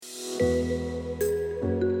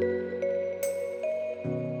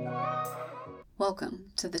Welcome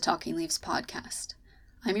to the Talking Leaves podcast.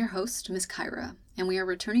 I'm your host, Ms. Kyra, and we are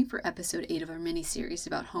returning for episode 8 of our mini-series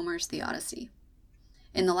about Homer's The Odyssey.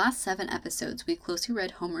 In the last 7 episodes, we closely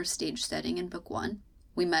read Homer's stage setting in Book 1,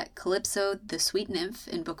 we met Calypso, the sweet nymph,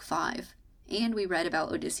 in Book 5, and we read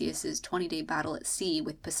about Odysseus' 20-day battle at sea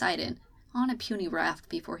with Poseidon on a puny raft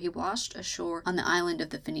before he washed ashore on the island of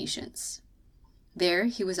the Phoenicians. There,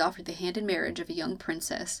 he was offered the hand in marriage of a young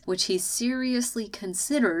princess, which he seriously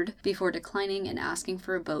considered before declining and asking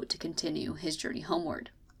for a boat to continue his journey homeward.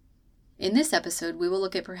 In this episode, we will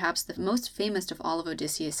look at perhaps the most famous of all of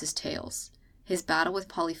Odysseus' tales, his battle with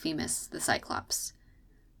Polyphemus, the Cyclops.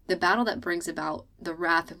 The battle that brings about the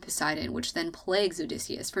wrath of Poseidon, which then plagues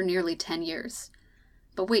Odysseus for nearly 10 years.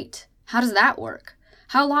 But wait, how does that work?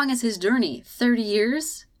 How long is his journey? 30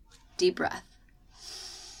 years? Deep breath.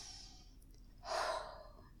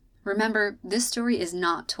 Remember, this story is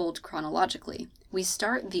not told chronologically. We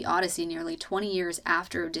start the Odyssey nearly 20 years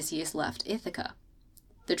after Odysseus left Ithaca.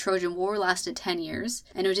 The Trojan War lasted 10 years,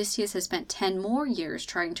 and Odysseus has spent 10 more years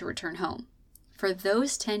trying to return home. For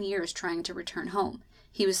those 10 years trying to return home,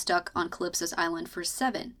 he was stuck on Calypso's island for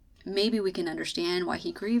 7. Maybe we can understand why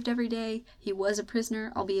he grieved every day. He was a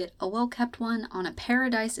prisoner, albeit a well-kept one, on a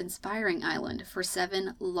paradise-inspiring island for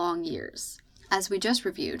 7 long years. As we just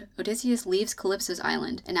reviewed, Odysseus leaves Calypso's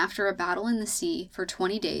island, and after a battle in the sea for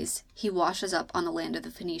 20 days, he washes up on the land of the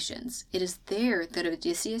Phoenicians. It is there that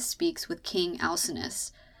Odysseus speaks with King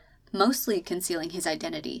Alcinous, mostly concealing his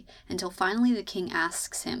identity, until finally the king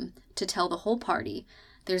asks him to tell the whole party,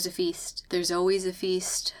 "There's a feast. There's always a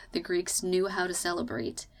feast." The Greeks knew how to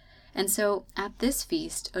celebrate. And so, at this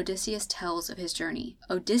feast, Odysseus tells of his journey.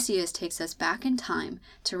 Odysseus takes us back in time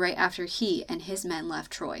to right after he and his men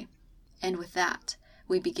left Troy. And with that,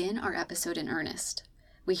 we begin our episode in earnest.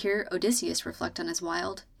 We hear Odysseus reflect on his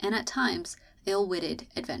wild, and at times, ill-witted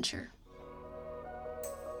adventure.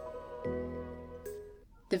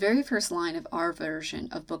 The very first line of our version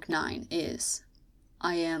of Book 9 is,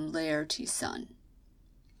 "I am Laertes' son."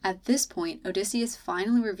 At this point, Odysseus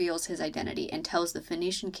finally reveals his identity and tells the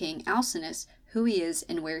Phoenician king Alcinous who he is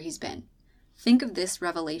and where he's been. Think of this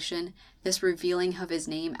revelation, this revealing of his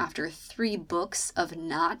name after 3 books of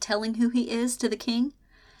not telling who he is to the king,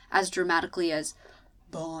 as dramatically as,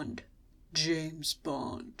 "Bond, James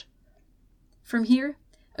Bond." From here,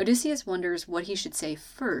 Odysseus wonders what he should say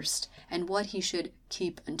first and what he should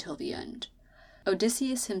keep until the end.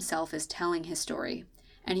 Odysseus himself is telling his story,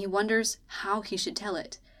 and he wonders how he should tell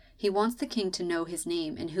it. He wants the king to know his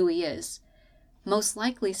name and who he is, most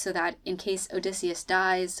likely so that in case Odysseus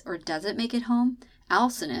dies or doesn't make it home,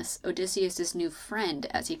 Alcinous, Odysseus' new friend,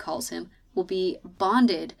 as he calls him, will be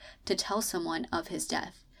bonded to tell someone of his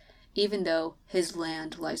death, even though his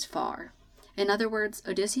land lies far. In other words,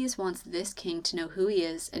 Odysseus wants this king to know who he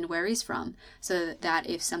is and where he's from, so that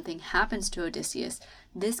if something happens to Odysseus,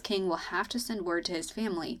 this king will have to send word to his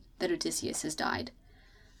family that Odysseus has died.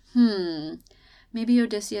 Maybe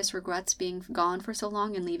Odysseus regrets being gone for so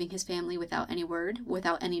long and leaving his family without any word,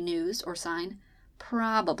 without any news or sign.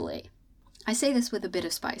 Probably. I say this with a bit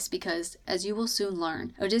of spice because, as you will soon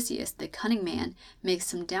learn, Odysseus, the cunning man, makes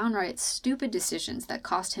some downright stupid decisions that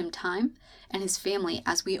cost him time, and his family,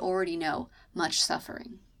 as we already know, much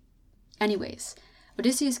suffering. Anyways,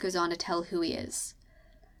 Odysseus goes on to tell who he is.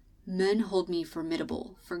 "Men hold me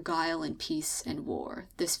formidable for guile and peace and war.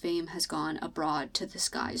 This fame has gone abroad to the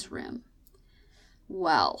sky's rim."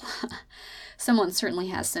 Well, someone certainly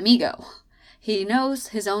has some ego. He knows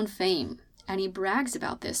his own fame, and he brags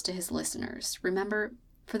about this to his listeners. Remember,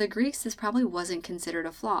 for the Greeks, this probably wasn't considered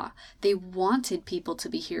a flaw. They wanted people to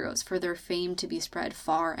be heroes, for their fame to be spread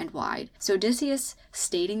far and wide. So Odysseus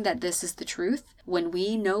stating that this is the truth, when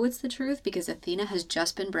we know it's the truth because Athena has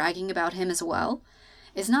just been bragging about him as well,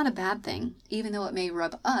 is not a bad thing, even though it may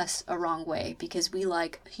rub us a wrong way because we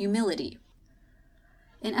like humility.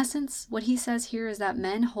 In essence, what he says here is that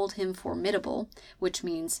men hold him formidable, which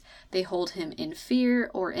means they hold him in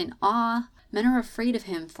fear or in awe. Men are afraid of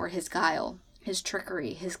him for his guile, his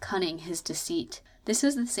trickery, his cunning, his deceit. This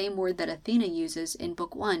is the same word that Athena uses in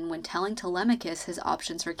Book 1 when telling Telemachus his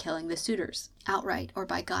options for killing the suitors, outright or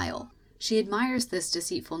by guile. She admires this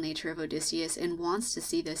deceitful nature of Odysseus and wants to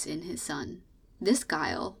see this in his son. This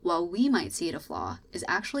guile, while we might see it a flaw, is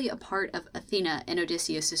actually a part of Athena and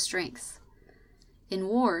Odysseus' strengths. In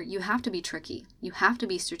war, you have to be tricky. You have to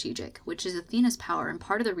be strategic, which is Athena's power and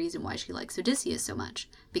part of the reason why she likes Odysseus so much,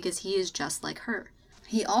 because he is just like her.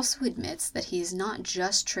 He also admits that he is not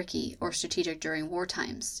just tricky or strategic during war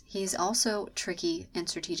times. He is also tricky and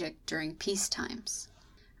strategic during peace times.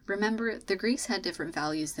 Remember, the Greeks had different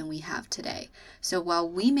values than we have today. So while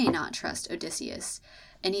we may not trust Odysseus,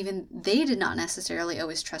 and even they did not necessarily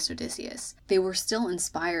always trust Odysseus, they were still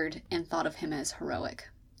inspired and thought of him as heroic.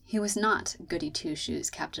 He was not goody two-shoes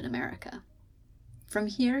Captain America. From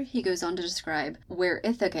here, he goes on to describe where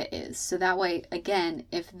Ithaca is, so that way, again,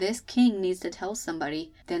 if this king needs to tell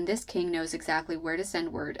somebody, then this king knows exactly where to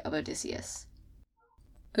send word of Odysseus.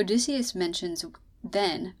 Odysseus mentions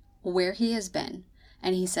then where he has been,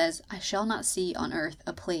 and he says, "I shall not see on earth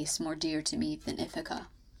a place more dear to me than Ithaca."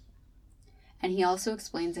 And he also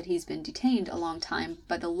explains that he's been detained a long time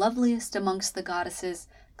by the loveliest amongst the goddesses,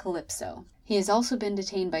 Calypso. He has also been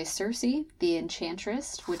detained by Circe, the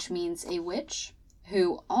enchantress, which means a witch,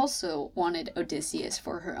 who also wanted Odysseus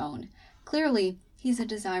for her own. Clearly, he's a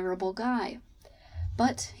desirable guy.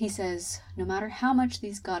 But, he says, no matter how much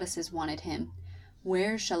these goddesses wanted him,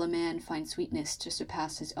 where shall a man find sweetness to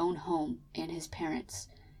surpass his own home and his parents?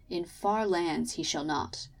 In far lands he shall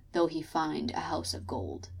not, though he find a house of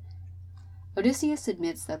gold. Odysseus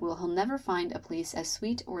admits that while he'll never find a place as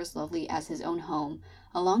sweet or as lovely as his own home,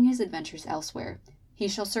 along his adventures elsewhere, he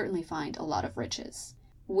shall certainly find a lot of riches.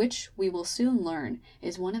 Which we will soon learn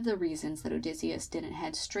is one of the reasons that Odysseus didn't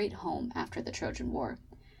head straight home after the Trojan War.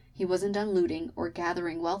 He wasn't done looting or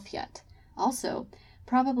gathering wealth yet. Also,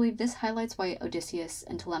 probably this highlights why Odysseus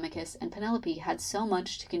and Telemachus and Penelope had so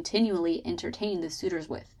much to continually entertain the suitors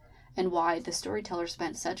with, and why the storyteller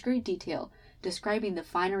spent such great detail describing the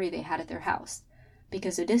finery they had at their house,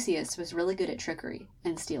 because Odysseus was really good at trickery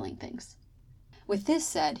and stealing things. With this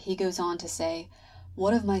said, he goes on to say,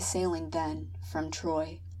 "What of my sailing then from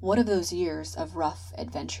Troy? What of those years of rough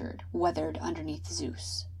adventure, weathered underneath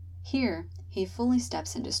Zeus?" Here, he fully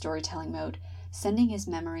steps into storytelling mode, sending his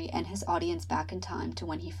memory and his audience back in time to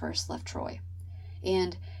when he first left Troy.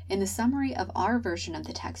 And in the summary of our version of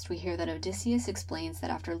the text, we hear that Odysseus explains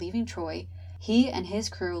that after leaving Troy, he and his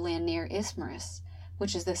crew land near Ismarus,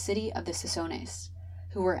 which is the city of the Cicones,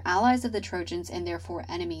 who were allies of the Trojans and therefore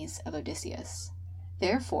enemies of Odysseus.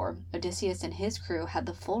 Therefore, Odysseus and his crew had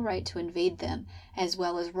the full right to invade them, as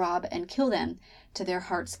well as rob and kill them to their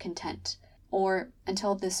heart's content, or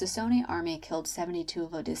until the Ciconia army killed 72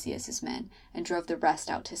 of Odysseus's men and drove the rest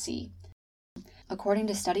out to sea. According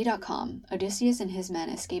to Study.com, Odysseus and his men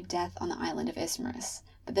escaped death on the island of Ismarus,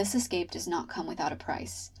 but this escape does not come without a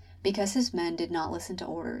price. Because his men did not listen to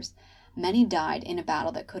orders, many died in a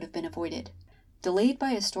battle that could have been avoided. Delayed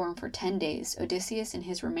by a storm for 10 days, Odysseus and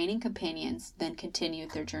his remaining companions then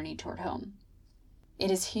continued their journey toward home.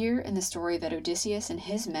 It is here in the story that Odysseus and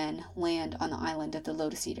his men land on the island of the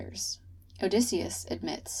Lotus Eaters. Odysseus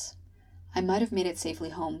admits, "I might have made it safely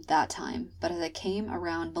home that time, but as I came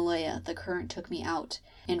around Malea, the current took me out,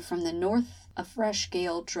 and from the north a fresh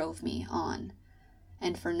gale drove me on,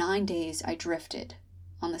 and for 9 days I drifted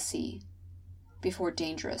on the sea, before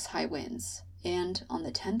dangerous high winds. And on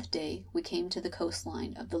the 10th day we came to the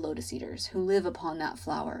coastline of the Lotus Eaters, who live upon that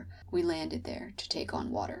flower. We landed there to take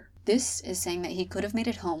on water." This is saying that he could have made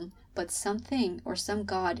it home, but something or some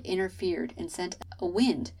god interfered and sent a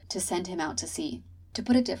wind to send him out to sea. To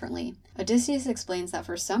put it differently, Odysseus explains that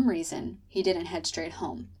for some reason he didn't head straight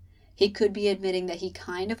home. He could be admitting that he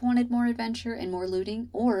kind of wanted more adventure and more looting,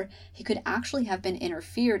 or he could actually have been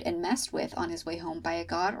interfered and messed with on his way home by a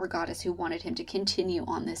god or goddess who wanted him to continue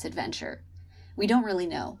on this adventure. We don't really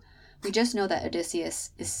know. We just know that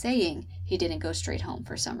Odysseus is saying he didn't go straight home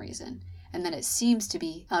for some reason, and that it seems to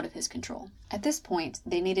be out of his control. At this point,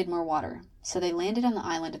 they needed more water, so they landed on the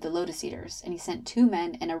island of the Lotus Eaters, and he sent 2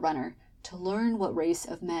 men and a runner to learn what race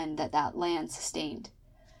of men that land sustained.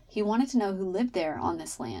 He wanted to know who lived there on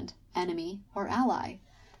this land, enemy or ally,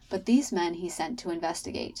 but these men he sent to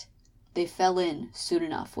investigate. They fell in soon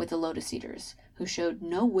enough with the Lotus Eaters, who showed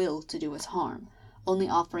no will to do us harm, only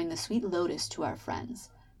offering the sweet lotus to our friends.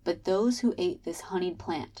 But those who ate this honeyed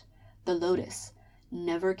plant, the lotus,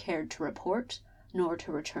 never cared to report nor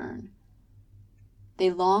to return.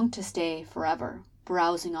 They longed to stay forever,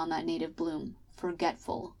 browsing on that native bloom,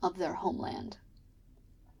 forgetful of their homeland.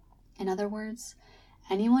 In other words,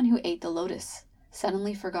 anyone who ate the lotus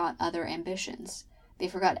suddenly forgot other ambitions. They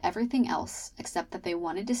forgot everything else except that they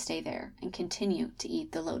wanted to stay there and continue to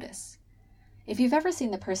eat the lotus. If you've ever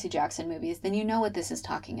seen the Percy Jackson movies, then you know what this is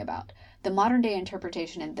talking about. The modern-day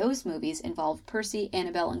interpretation in those movies involved Percy,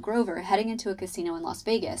 Annabelle, and Grover heading into a casino in Las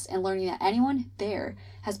Vegas and learning that anyone there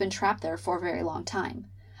has been trapped there for a very long time.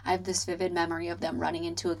 I have this vivid memory of them running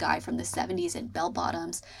into a guy from the 70s in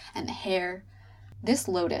bell-bottoms and the hair. This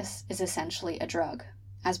lotus is essentially a drug.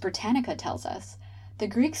 As Britannica tells us, the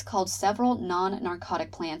Greeks called several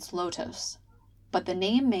non-narcotic plants lotos, but the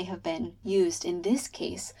name may have been used in this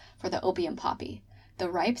case for the opium poppy. the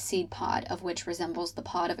ripe seed pod of which resembles the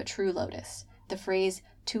pod of a true lotus. The phrase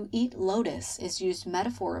 "to eat lotus" is used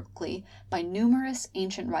metaphorically by numerous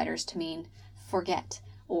ancient writers to mean forget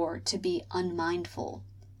or to be unmindful.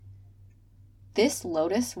 This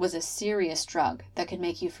lotus was a serious drug that could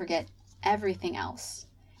make you forget everything else.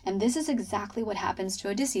 And this is exactly what happens to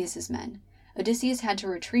Odysseus's men. Odysseus had to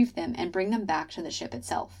retrieve them and bring them back to the ship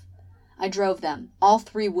itself. I drove them, all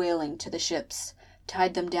 3 wailing, to the ships,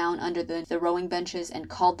 tied them down under the rowing benches, and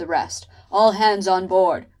called the rest. All hands on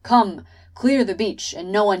board! Come, clear the beach, and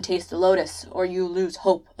no one taste the lotus, or you lose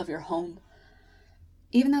hope of your home.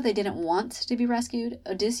 Even though they didn't want to be rescued,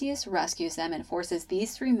 Odysseus rescues them and forces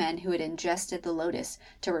these 3 men who had ingested the lotus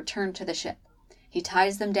to return to the ship. He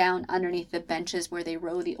ties them down underneath the benches where they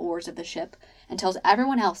row the oars of the ship and tells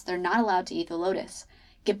everyone else they're not allowed to eat the lotus.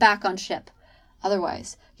 Get back on ship.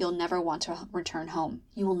 Otherwise, you'll never want to return home.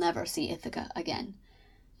 You will never see Ithaca again.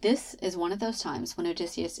 This is one of those times when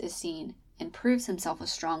Odysseus is seen and proves himself a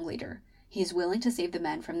strong leader. He is willing to save the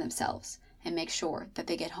men from themselves and make sure that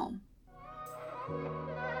they get home.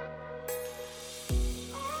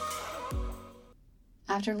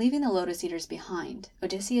 After leaving the Lotus Eaters behind,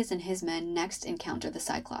 Odysseus and his men next encounter the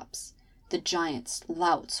Cyclops, the giants,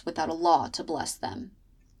 louts without a law to bless them.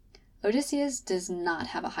 Odysseus does not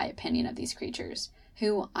have a high opinion of these creatures,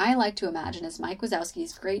 who I like to imagine as Mike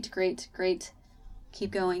Wazowski's great,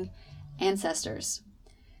 keep going, ancestors.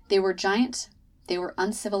 They were giant, they were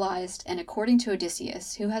uncivilized, and according to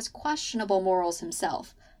Odysseus, who has questionable morals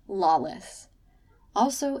himself, lawless.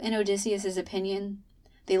 Also, in Odysseus's opinion,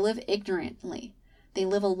 they live ignorantly. They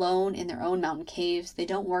live alone in their own mountain caves, they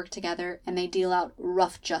don't work together, and they deal out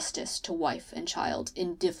rough justice to wife and child,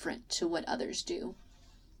 indifferent to what others do.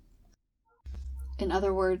 In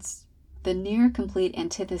other words, the near complete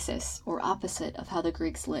antithesis or opposite of how the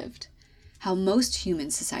Greeks lived, how most human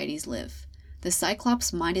societies live. The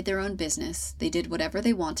Cyclops minded their own business, they did whatever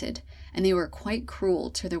they wanted, and they were quite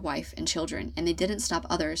cruel to their wife and children, and they didn't stop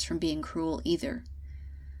others from being cruel either.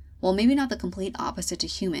 While maybe not the complete opposite to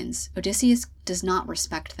humans, Odysseus does not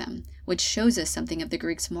respect them, which shows us something of the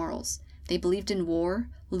Greeks' morals. They believed in war,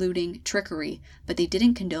 looting, trickery, but they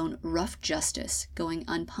didn't condone rough justice going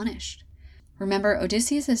unpunished. Remember,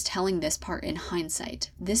 Odysseus is telling this part in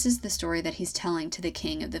hindsight. This is the story that he's telling to the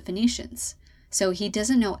king of the Phoenicians. So he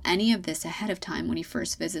doesn't know any of this ahead of time when he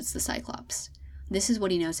first visits the Cyclops. This is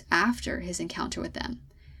what he knows after his encounter with them.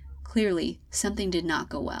 Clearly, something did not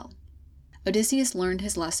go well. Odysseus learned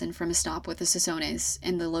his lesson from a stop with the Cicones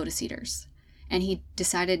and the Lotus Eaters, and he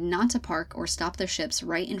decided not to park or stop their ships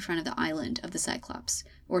right in front of the island of the Cyclops,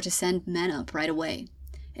 or to send men up right away.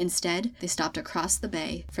 Instead, they stopped across the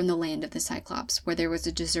bay from the land of the Cyclops, where there was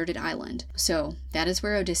a deserted island. So, that is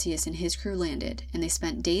where Odysseus and his crew landed, and they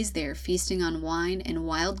spent days there feasting on wine and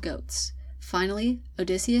wild goats. Finally,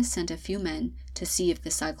 Odysseus sent a few men to see if the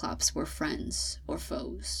Cyclops were friends or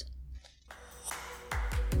foes.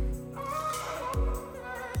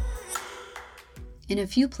 In a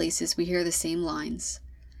few places we hear the same lines,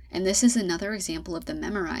 and this is another example of the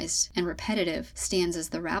memorized and repetitive stanzas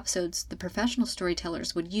the rhapsodes the professional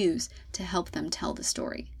storytellers would use to help them tell the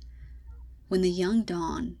story. When the young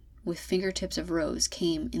dawn, with fingertips of rose,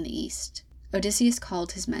 came in the east, Odysseus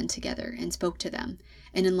called his men together and spoke to them,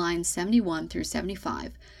 and in lines 71 through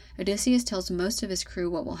 75, Odysseus tells most of his crew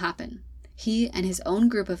what will happen. He and his own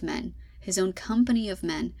group of men, his own company of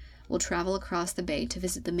men, will travel across the bay to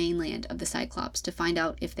visit the mainland of the Cyclops to find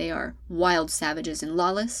out if they are wild savages and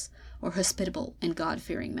lawless, or hospitable and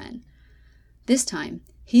God-fearing men. This time,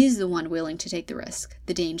 he is the one willing to take the risk,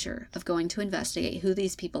 the danger, of going to investigate who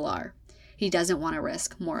these people are. He doesn't want to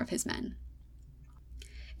risk more of his men.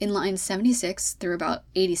 In lines 76 through about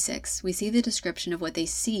 86, we see the description of what they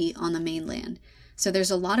see on the mainland, so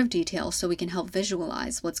there's a lot of detail so we can help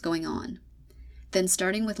visualize what's going on. Then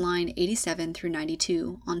starting with line 87 through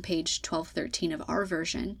 92 on page 1213 of our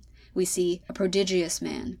version, we see a prodigious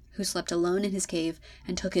man who slept alone in his cave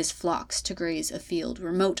and took his flocks to graze afield,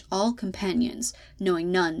 remote all companions,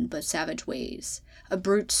 knowing none but savage ways. A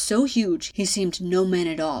brute so huge he seemed no man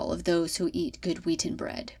at all of those who eat good wheaten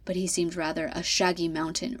bread, but he seemed rather a shaggy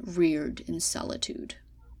mountain reared in solitude.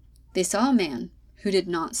 They saw a man who did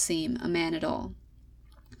not seem a man at all,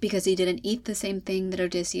 because he didn't eat the same thing that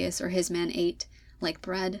Odysseus or his men ate, like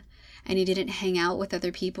bread, and he didn't hang out with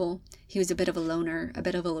other people. He was a bit of a loner, a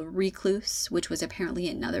bit of a recluse, which was apparently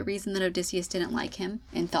another reason that Odysseus didn't like him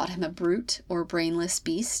and thought him a brute or brainless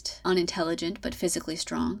beast, unintelligent but physically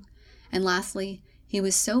strong. And lastly, he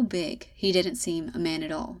was so big he didn't seem a man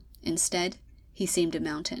at all. Instead, he seemed a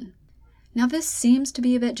mountain. Now this seems to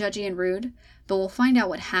be a bit judgy and rude, but we'll find out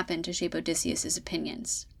what happened to shape Odysseus's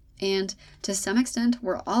opinions. And to some extent,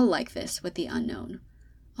 we're all like this with the unknown.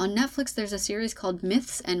 On Netflix, there's a series called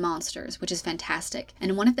Myths and Monsters, which is fantastic.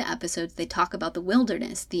 And in one of the episodes, they talk about the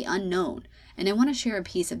wilderness, the unknown, and I want to share a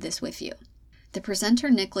piece of this with you. The presenter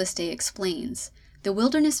Nicholas Day explains, the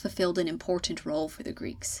wilderness fulfilled an important role for the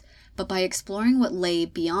Greeks, but by exploring what lay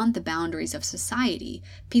beyond the boundaries of society,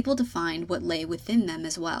 people defined what lay within them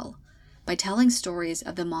as well. By telling stories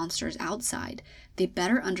of the monsters outside, they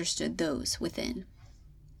better understood those within.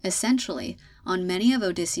 Essentially, on many of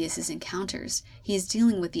Odysseus's encounters, he is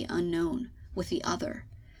dealing with the unknown, with the other.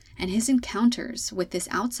 And his encounters with this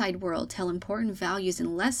outside world tell important values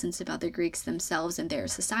and lessons about the Greeks themselves and their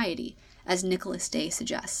society, as Nicholas Day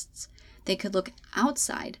suggests. They could look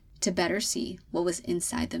outside to better see what was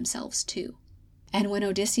inside themselves too. And when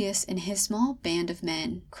Odysseus and his small band of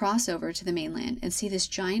men cross over to the mainland and see this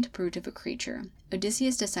giant brute of a creature,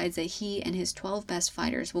 Odysseus decides that he and his 12 best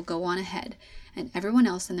fighters will go on ahead, and everyone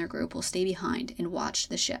else in their group will stay behind and watch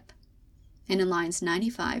the ship. And in lines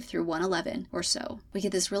 95 through 111 or so, we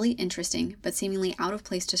get this really interesting but seemingly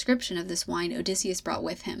out-of-place description of this wine Odysseus brought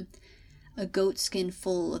with him. A goat skin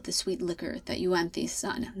full of the sweet liquor that Euanthes'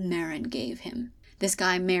 son, Marin, gave him. This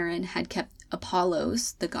guy, Marin, had kept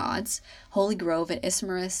Apollo's, the gods, holy grove at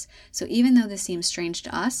Ismarus, so even though this seems strange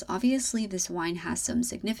to us, obviously this wine has some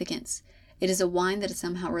significance. It is a wine that is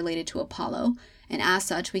somehow related to Apollo, and as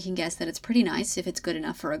such we can guess that it's pretty nice if it's good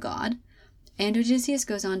enough for a god. And Odysseus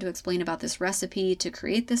goes on to explain about this recipe to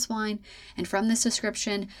create this wine, and from this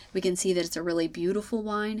description, we can see that it's a really beautiful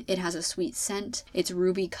wine. It has a sweet scent, it's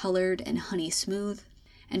ruby colored and honey smooth.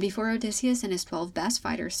 And before Odysseus and his 12 best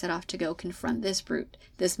fighters set off to go confront this brute,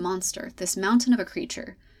 this monster, this mountain of a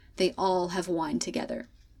creature, they all have wine together.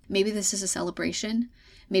 Maybe this is a celebration,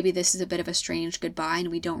 maybe this is a bit of a strange goodbye and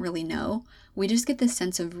we don't really know. We just get this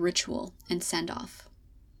sense of ritual and send-off.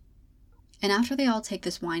 And after they all take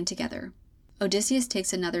this wine together, Odysseus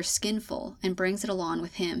takes another skinful and brings it along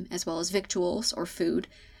with him, as well as victuals or food,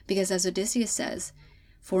 because as Odysseus says,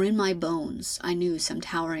 "For in my bones I knew some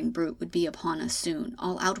towering brute would be upon us soon,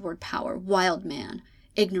 all outward power, wild man,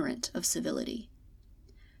 ignorant of civility."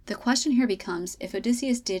 The question here becomes if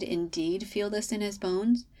Odysseus did indeed feel this in his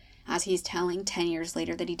bones, as he's telling 10 years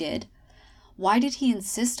later that he did. Why did he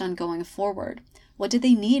insist on going forward? What did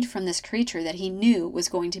they need from this creature that he knew was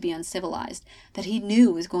going to be uncivilized, that he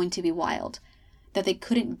knew was going to be wild, that they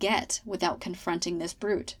couldn't get without confronting this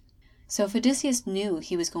brute? So if Odysseus knew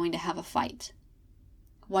he was going to have a fight,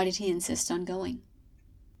 why did he insist on going?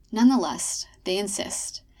 Nonetheless, they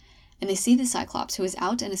insist, and they see the Cyclops who is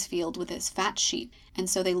out in his field with his fat sheep, and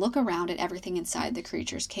so they look around at everything inside the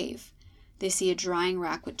creature's cave. They see a drying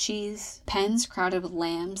rack with cheese, pens crowded with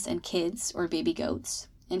lambs and kids or baby goats,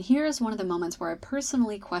 and here is one of the moments where I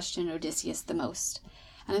personally question Odysseus the most,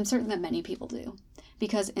 and I'm certain that many people do.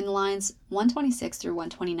 Because in lines 126 through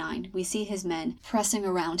 129, we see his men pressing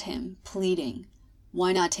around him, pleading,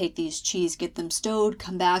 "Why not take these cheese, get them stowed,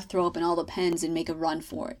 come back, throw open all the pens, and make a run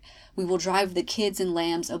for it? We will drive the kids and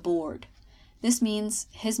lambs aboard." This means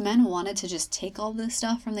his men wanted to just take all this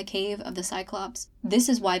stuff from the cave of the Cyclops. This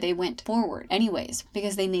is why they went forward anyways,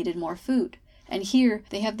 because they needed more food. And here,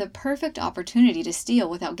 they have the perfect opportunity to steal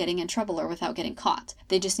without getting in trouble or without getting caught.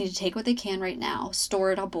 They just need to take what they can right now,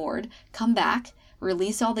 store it aboard, come back,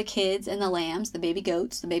 release all the kids and the lambs, the baby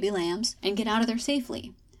goats, the baby lambs, and get out of there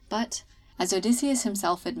safely. But, as Odysseus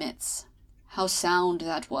himself admits, "How sound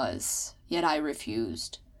that was, yet I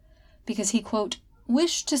refused." Because he, quote,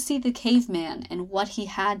 "wished to see the caveman and what he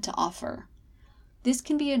had to offer." This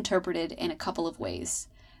can be interpreted in a couple of ways.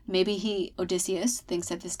 Maybe Odysseus, thinks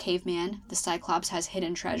that this caveman, the Cyclops, has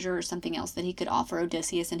hidden treasure or something else that he could offer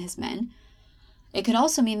Odysseus and his men. It could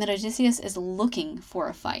also mean that Odysseus is looking for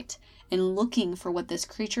a fight and looking for what this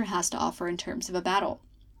creature has to offer in terms of a battle.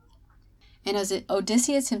 And as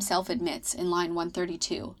Odysseus himself admits in line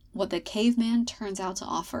 132, what the caveman turns out to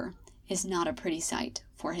offer is not a pretty sight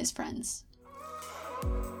for his friends.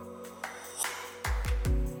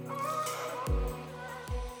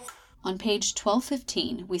 On page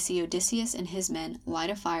 1215, we see Odysseus and his men light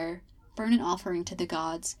a fire, burn an offering to the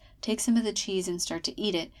gods, take some of the cheese and start to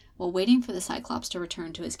eat it while waiting for the Cyclops to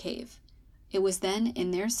return to his cave. It was then in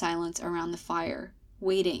their silence around the fire,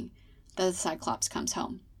 waiting, that the Cyclops comes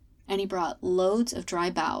home. And he brought loads of dry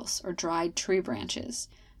boughs or dried tree branches.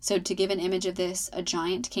 So to give an image of this, a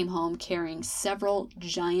giant came home carrying several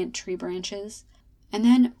giant tree branches. And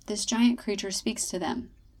then this giant creature speaks to them.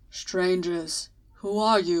 "Strangers, who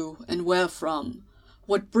are you and where from?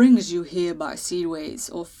 What brings you here by seaways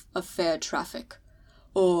of fair traffic?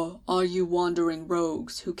 Or are you wandering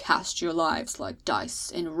rogues who cast your lives like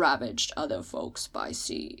dice and ravaged other folks by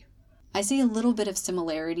sea?" I see a little bit of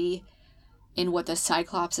similarity in what the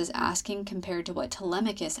Cyclops is asking compared to what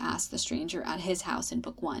Telemachus asked the stranger at his house in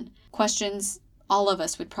Book 1. Questions all of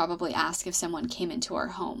us would probably ask if someone came into our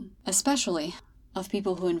home, especially of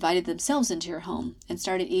people who invited themselves into your home and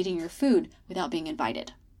started eating your food without being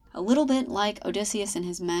invited. A little bit like Odysseus and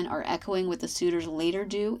his men are echoing what the suitors later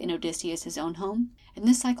do in Odysseus' own home, and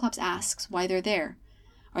this Cyclops asks why they're there.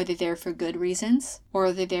 Are they there for good reasons, or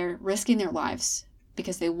are they there risking their lives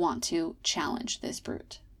because they want to challenge this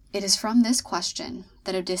brute? It is from this question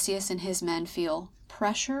that Odysseus and his men feel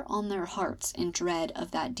pressure on their hearts in dread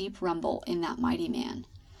of that deep rumble in that mighty man.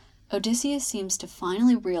 Odysseus seems to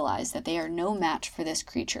finally realize that they are no match for this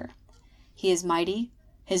creature. He is mighty,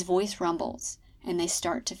 his voice rumbles, and they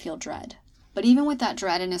start to feel dread. But even with that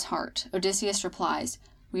dread in his heart, Odysseus replies,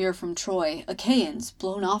 "We are from Troy, Achaeans,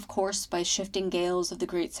 blown off course by shifting gales of the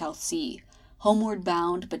great South Sea, homeward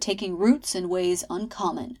bound, but taking routes in ways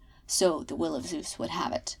uncommon, so the will of Zeus would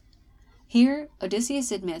have it." Here, Odysseus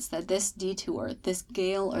admits that this detour, this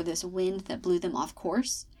gale or this wind that blew them off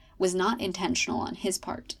course, was not intentional on his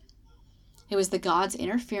part. It was the gods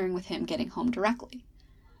interfering with him getting home directly.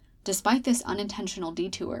 Despite this unintentional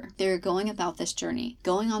detour, they are going about this journey,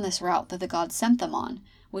 going on this route that the gods sent them on,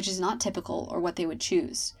 which is not typical or what they would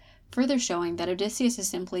choose, further showing that Odysseus is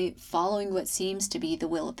simply following what seems to be the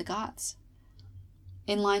will of the gods.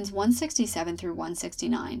 In lines 167 through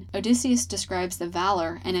 169, Odysseus describes the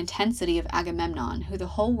valor and intensity of Agamemnon, who the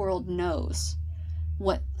whole world knows,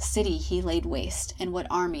 what city he laid waste, and what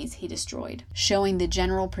armies he destroyed, showing the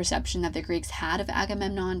general perception that the Greeks had of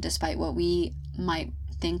Agamemnon, despite what we might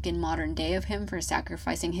think in modern day of him for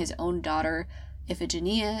sacrificing his own daughter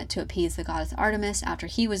Iphigenia to appease the goddess Artemis after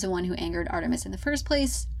he was the one who angered Artemis in the first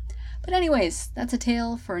place. But anyways, that's a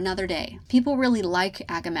tale for another day. People really like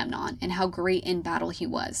Agamemnon and how great in battle he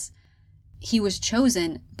was. He was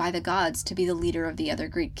chosen by the gods to be the leader of the other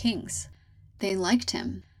Greek kings. They liked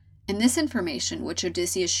him. And this information, which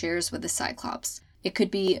Odysseus shares with the Cyclops, it could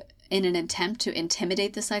be in an attempt to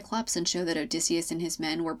intimidate the Cyclops and show that Odysseus and his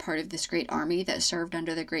men were part of this great army that served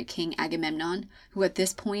under the great king Agamemnon, who at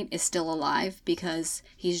this point is still alive because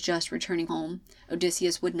he's just returning home.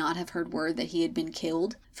 Odysseus would not have heard word that he had been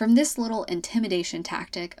killed. From this little intimidation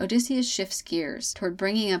tactic, Odysseus shifts gears toward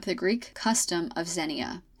bringing up the Greek custom of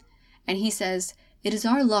Xenia. And he says, "It is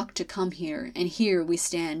our luck to come here, and here we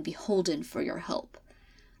stand beholden for your help.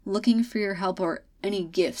 Looking for your help or any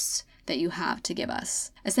gifts that you have to give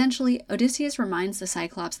us." Essentially, Odysseus reminds the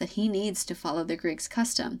Cyclops that he needs to follow the Greeks'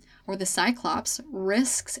 custom, or the Cyclops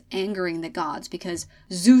risks angering the gods because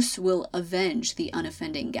Zeus will avenge the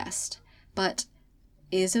unoffending guest. But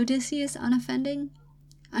is Odysseus unoffending?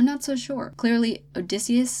 I'm not so sure. Clearly,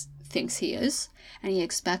 Odysseus thinks he is, and he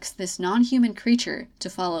expects this non-human creature to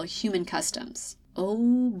follow human customs.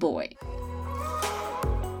 Oh boy.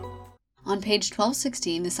 On page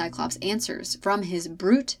 1216, the Cyclops answers from his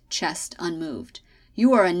brute chest unmoved,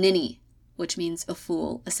 "You are a ninny," which means a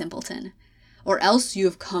fool, a simpleton. "Or else you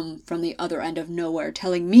have come from the other end of nowhere,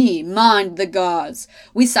 telling me, mind the gods.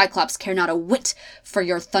 We Cyclops care not a whit for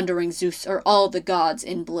your thundering Zeus or all the gods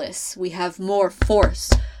in bliss. We have more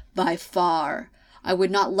force, by far. I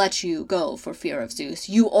would not let you go for fear of Zeus,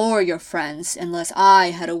 you or your friends, unless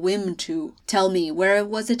I had a whim to. Tell me, where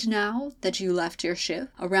was it now that you left your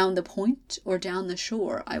ship? Around the point or down the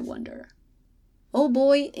shore, I wonder?" Oh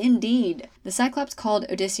boy, indeed. The Cyclops called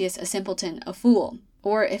Odysseus a simpleton, a fool.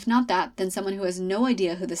 Or if not that, then someone who has no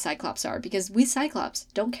idea who the Cyclops are, because we Cyclops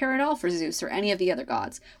don't care at all for Zeus or any of the other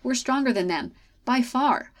gods. We're stronger than them, by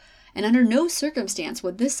far. And under no circumstance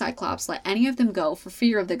would this Cyclops let any of them go for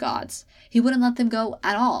fear of the gods. He wouldn't let them go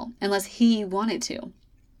at all, unless he wanted to.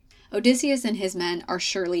 Odysseus and his men are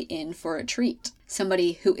surely in for a treat.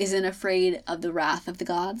 Somebody who isn't afraid of the wrath of the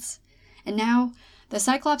gods. And now, the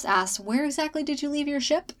Cyclops asks, "Where exactly did you leave your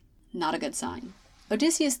ship?" Not a good sign.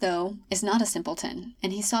 Odysseus, though, is not a simpleton,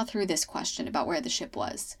 and he saw through this question about where the ship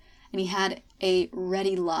was. And he had a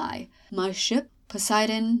ready lie. "My ship,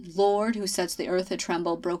 Poseidon, Lord, who sets the earth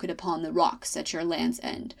a-tremble, broke it upon the rocks at your land's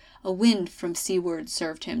end. A wind from seaward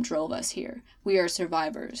served him, drove us here. We are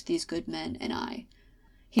survivors, these good men and I."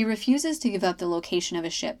 He refuses to give up the location of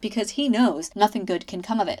his ship because he knows nothing good can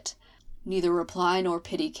come of it. Neither reply nor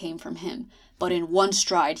pity came from him, but in one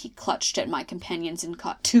stride he clutched at my companions and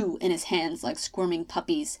caught two in his hands like squirming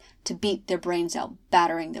puppies to beat their brains out,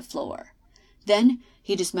 battering the floor. Then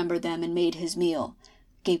he dismembered them and made his meal,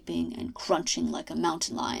 gaping and crunching like a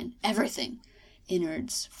mountain lion, everything,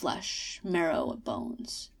 innards, flesh, marrow,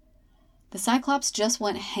 bones. The Cyclops just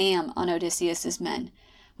went ham on Odysseus's men.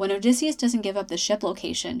 When Odysseus doesn't give up the ship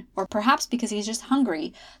location, or perhaps because he's just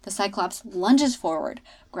hungry, the Cyclops lunges forward,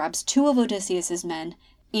 grabs 2 of Odysseus's men,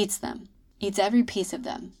 eats them. Eats every piece of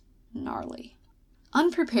them. Gnarly.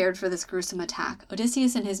 Unprepared for this gruesome attack,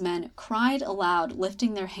 Odysseus and his men cried aloud,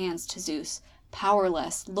 lifting their hands to Zeus,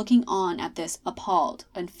 powerless, looking on at this, appalled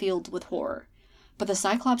and filled with horror. But the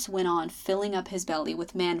Cyclops went on, filling up his belly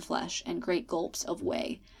with man-flesh and great gulps of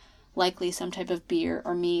whey, likely some type of beer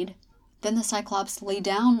or mead. Then the Cyclops lay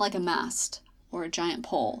down like a mast, or a giant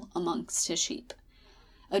pole, amongst his sheep.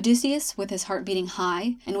 Odysseus, with his heart beating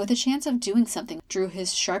high, and with a chance of doing something, drew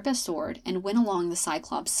his sharpest sword and went along the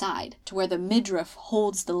Cyclops' side, to where the midriff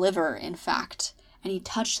holds the liver, in fact, and he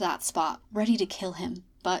touched that spot, ready to kill him.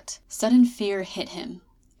 But sudden fear hit him.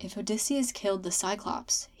 If Odysseus killed the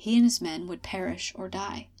Cyclops, he and his men would perish or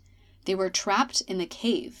die. They were trapped in the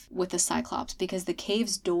cave with the Cyclops because the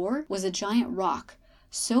cave's door was a giant rock,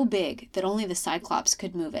 so big that only the Cyclops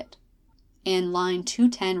could move it. And line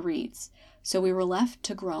 210 reads, "So we were left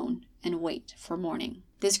to groan and wait for morning."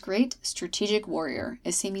 This great strategic warrior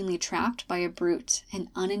is seemingly trapped by a brute and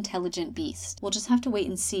unintelligent beast. We'll just have to wait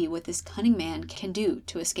and see what this cunning man can do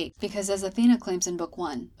to escape. Because as Athena claims in Book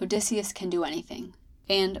 1, Odysseus can do anything.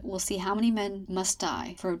 And we'll see how many men must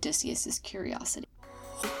die for Odysseus' curiosity.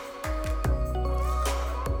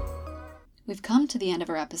 We've come to the end of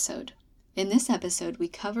our episode. In this episode, we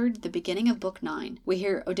covered the beginning of Book 9. We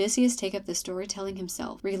hear Odysseus take up the storytelling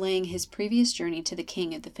himself, relaying his previous journey to the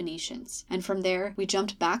king of the Phoenicians. And from there, we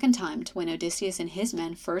jumped back in time to when Odysseus and his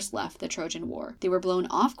men first left the Trojan War. They were blown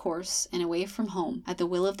off course and away from home at the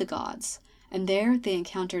will of the gods. And there they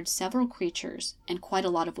encountered several creatures and quite a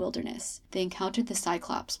lot of wilderness. They encountered the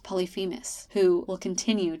Cyclops, Polyphemus, who will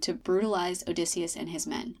continue to brutalize Odysseus and his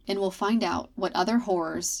men. And we'll find out what other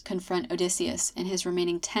horrors confront Odysseus and his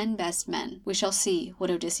remaining 10 best men. We shall see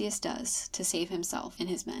what Odysseus does to save himself and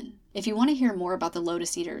his men. If you want to hear more about the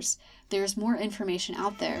Lotus Eaters, there's more information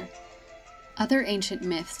out there. Other ancient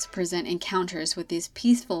myths present encounters with these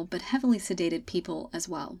peaceful but heavily sedated people as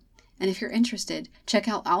well. And if you're interested, check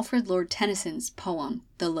out Alfred Lord Tennyson's poem,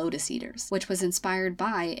 The Lotus Eaters, which was inspired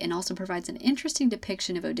by and also provides an interesting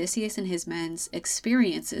depiction of Odysseus and his men's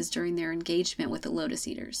experiences during their engagement with the Lotus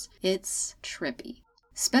Eaters. It's trippy.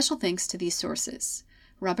 Special thanks to these sources: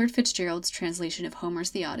 Robert Fitzgerald's translation of Homer's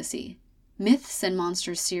The Odyssey, Myths and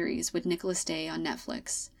Monsters series with Nicholas Day on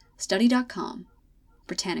Netflix, Study.com,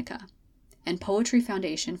 Britannica, and Poetry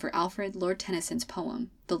Foundation for Alfred Lord Tennyson's poem,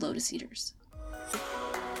 The Lotus Eaters.